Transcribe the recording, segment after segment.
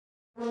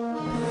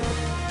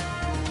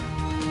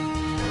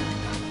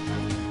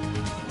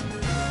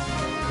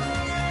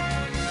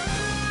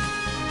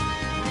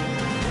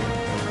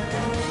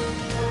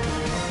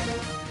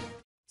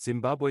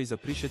Zimbabwe is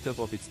appreciative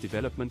of its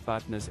development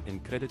partners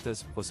and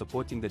creditors for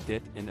supporting the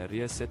debt and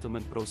arrears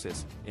settlement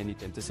process, and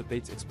it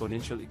anticipates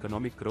exponential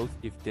economic growth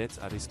if debts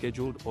are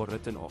rescheduled or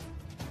written off.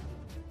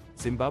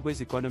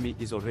 Zimbabwe's economy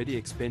is already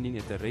expanding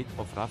at a rate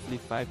of roughly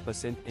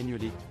 5%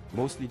 annually,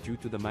 mostly due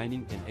to the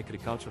mining and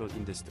agricultural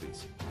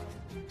industries.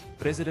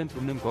 President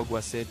Mnangagwa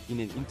said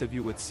in an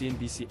interview with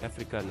CNBC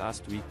Africa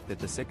last week that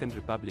the Second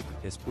Republic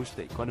has pushed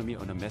the economy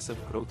on a massive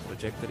growth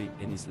trajectory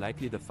and is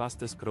likely the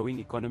fastest growing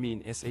economy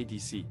in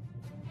SADC,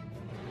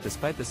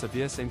 despite the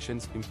severe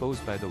sanctions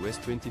imposed by the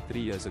West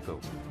 23 years ago.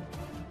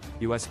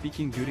 He was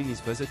speaking during his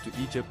visit to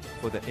Egypt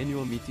for the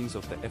annual meetings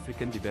of the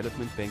African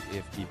Development Bank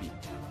AFDB.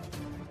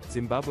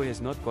 Zimbabwe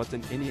has not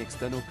gotten any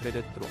external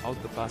credit throughout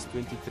the past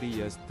 23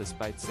 years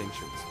despite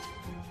sanctions.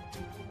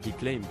 He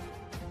claimed,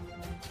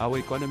 "Our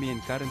economy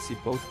and currency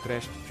both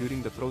crashed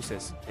during the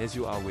process, as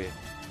you are aware,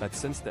 but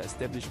since the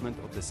establishment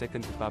of the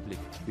Second Republic,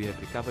 we have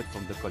recovered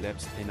from the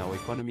collapse and our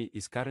economy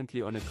is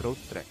currently on a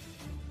growth track."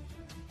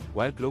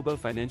 While global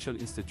financial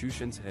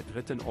institutions had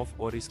written off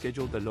or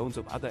rescheduled the loans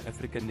of other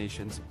African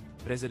nations,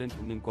 President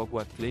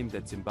Mnangagwa claimed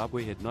that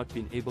Zimbabwe had not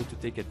been able to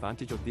take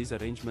advantage of these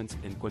arrangements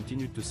and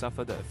continued to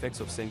suffer the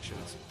effects of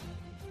sanctions.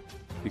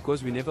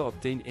 "Because we never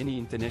obtained any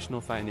international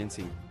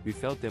financing, we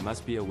felt there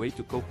must be a way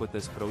to cope with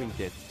this growing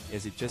debt,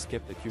 as it just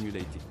kept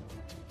accumulating.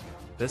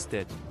 This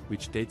debt,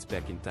 which dates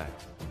back in time,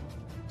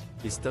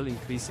 is still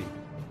increasing.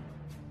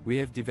 We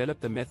have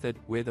developed a method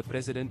where the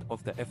president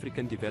of the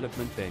African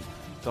Development Bank,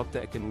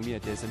 Dr. Akinwumi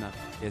Adesina,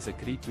 has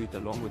agreed to it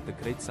along with the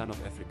great son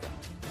of Africa,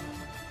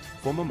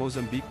 former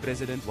Mozambique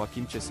President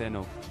Joaquim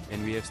Chissano,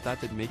 and we have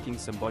started making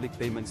symbolic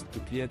payments to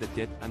clear the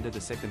debt under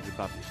the Second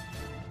Republic.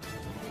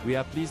 We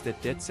are pleased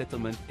that debt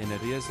settlement and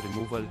arrears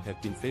removal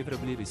have been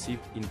favorably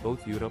received in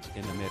both Europe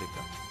and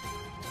America.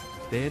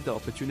 They had the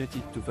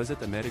opportunity to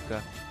visit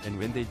America, and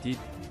when they did,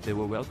 they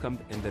were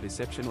welcomed and the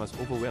reception was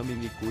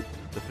overwhelmingly good,"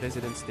 the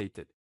president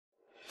stated.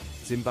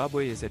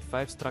 Zimbabwe has had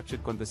 5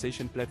 structured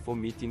conversation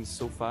platform meetings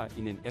so far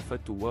in an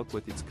effort to work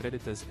with its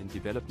creditors and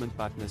development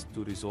partners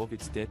to resolve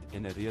its debt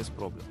and arrears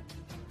problem.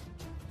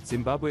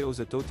 Zimbabwe owes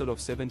a total of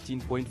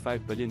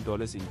 $17.5 billion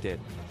in debt,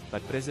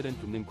 but President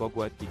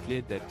Mnangagwa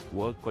declared that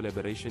world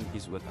collaboration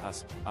is with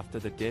us after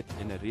the debt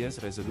and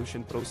arrears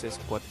resolution process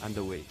got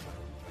underway.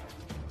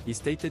 He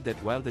stated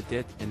that while the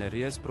debt and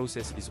arrears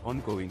process is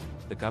ongoing,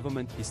 the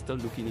government is still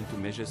looking into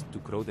measures to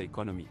grow the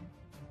economy.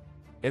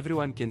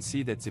 "Everyone can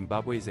see that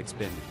Zimbabwe is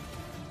expanding.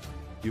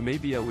 You may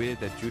be aware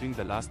that during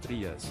the last 3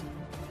 years,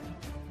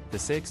 the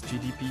SADC's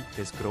GDP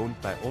has grown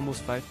by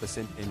almost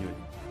 5%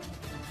 annually.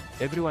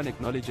 Everyone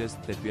acknowledges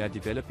that we are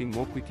developing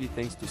more quickly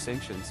thanks to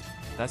sanctions,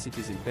 thus it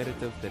is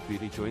imperative that we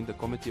rejoin the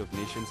Committee of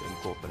Nations and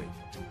cooperate."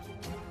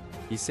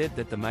 He said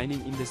that the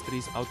mining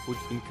industry's output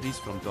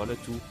increased from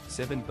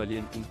 $7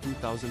 billion in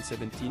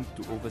 2017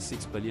 to over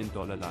 $6 billion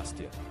last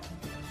year.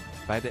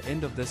 By the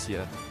end of this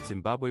year,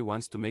 Zimbabwe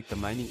wants to make the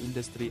mining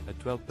industry a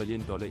 $12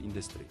 billion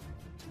industry.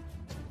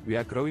 "We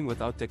are growing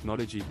without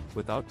technology,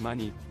 without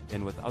money,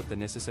 and without the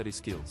necessary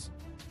skills.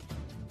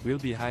 We'll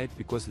be hired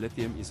because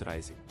lithium is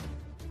rising.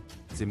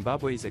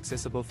 Zimbabwe is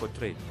accessible for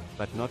trade,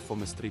 but not for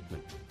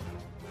mistreatment.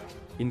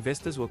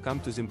 Investors will come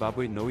to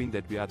Zimbabwe knowing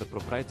that we are the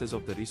proprietors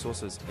of the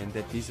resources and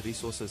that these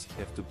resources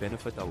have to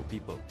benefit our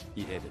people,"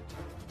 he added.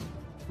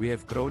 "We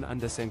have grown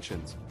under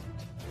sanctions,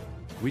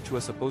 which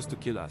were supposed to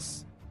kill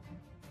us."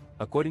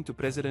 According to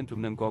President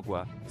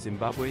Mnangagwa,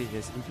 Zimbabwe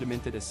has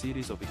implemented a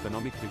series of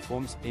economic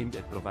reforms aimed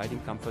at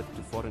providing comfort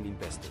to foreign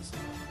investors.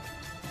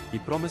 He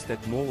promised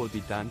that more will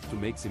be done to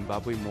make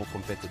Zimbabwe more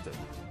competitive.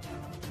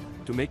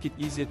 To make it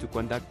easier to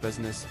conduct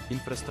business,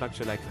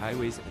 infrastructure like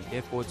highways and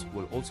airports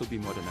will also be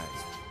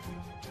modernized.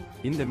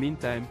 In the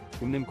meantime,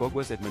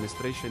 Mnangagwa's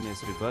administration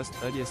has reversed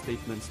earlier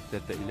statements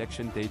that the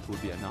election date will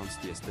be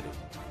announced yesterday,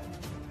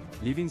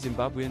 leaving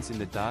Zimbabweans in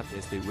the dark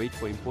as they wait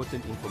for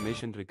important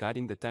information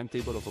regarding the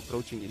timetable of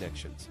approaching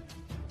elections.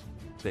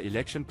 The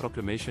election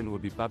proclamation will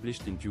be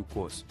published in due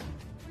course.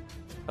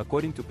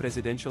 According to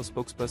presidential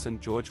spokesperson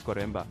George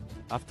Koremba,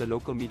 after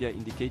local media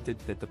indicated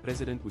that the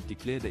president would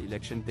declare the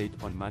election date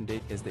on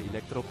Monday as the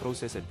electoral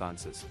process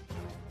advances,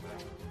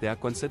 there are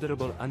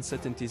considerable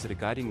uncertainties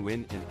regarding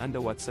when and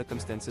under what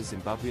circumstances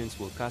Zimbabweans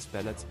will cast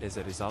ballots as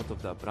a result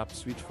of the abrupt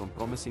switch from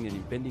promising an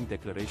impending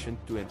declaration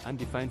to an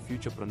undefined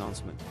future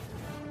pronouncement.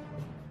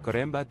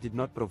 Koremba did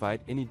not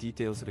provide any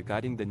details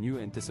regarding the new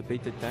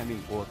anticipated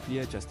timing or a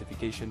clear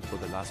justification for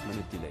the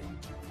last-minute delay.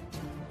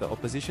 The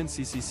opposition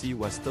CCC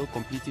was still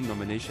completing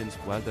nominations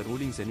while the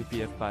ruling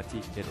ZANU-PF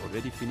party had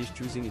already finished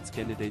choosing its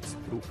candidates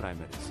through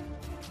primaries.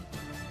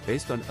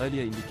 Based on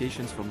earlier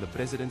indications from the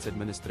president's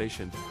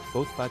administration,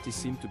 both parties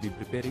seem to be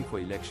preparing for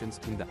elections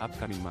in the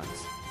upcoming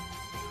months.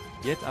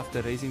 Yet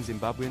after raising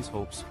Zimbabweans'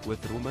 hopes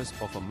with rumors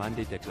of a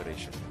Monday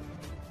declaration,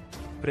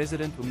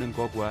 President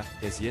Mnangagwa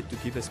has yet to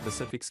give a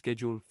specific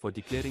schedule for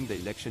declaring the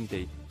election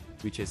date,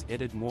 which has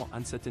added more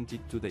uncertainty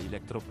to the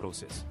electoral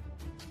process.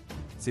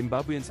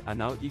 Zimbabweans are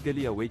now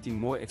eagerly awaiting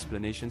more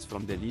explanations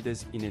from their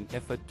leaders in an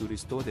effort to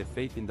restore their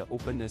faith in the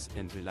openness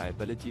and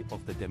reliability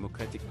of the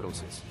democratic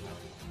process.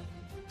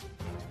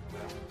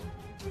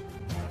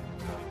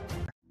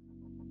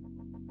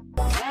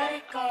 Let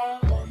it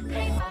go.